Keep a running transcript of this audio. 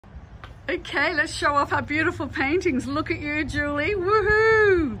Okay, let's show off our beautiful paintings. Look at you, Julie.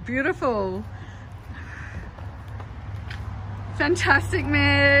 Woohoo! Beautiful. Fantastic,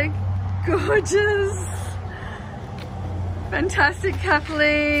 Meg. Gorgeous. Fantastic,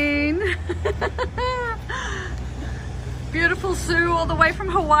 Kathleen. Beautiful, Sue, all the way from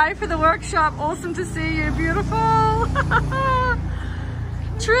Hawaii for the workshop. Awesome to see you. Beautiful.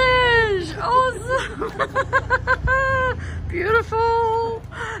 Trish, awesome. Beautiful.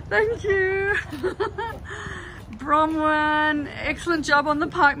 Thank you. Bronwyn, excellent job on the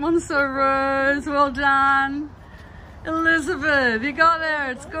Pike Monceau Rose. Well done. Elizabeth, you got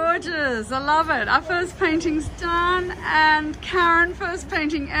there. It's gorgeous. I love it. Our first painting's done. And Karen, first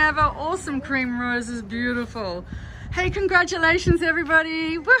painting ever. Awesome cream roses. Beautiful. Hey, congratulations,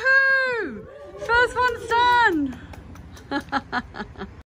 everybody. Woohoo! First one's done.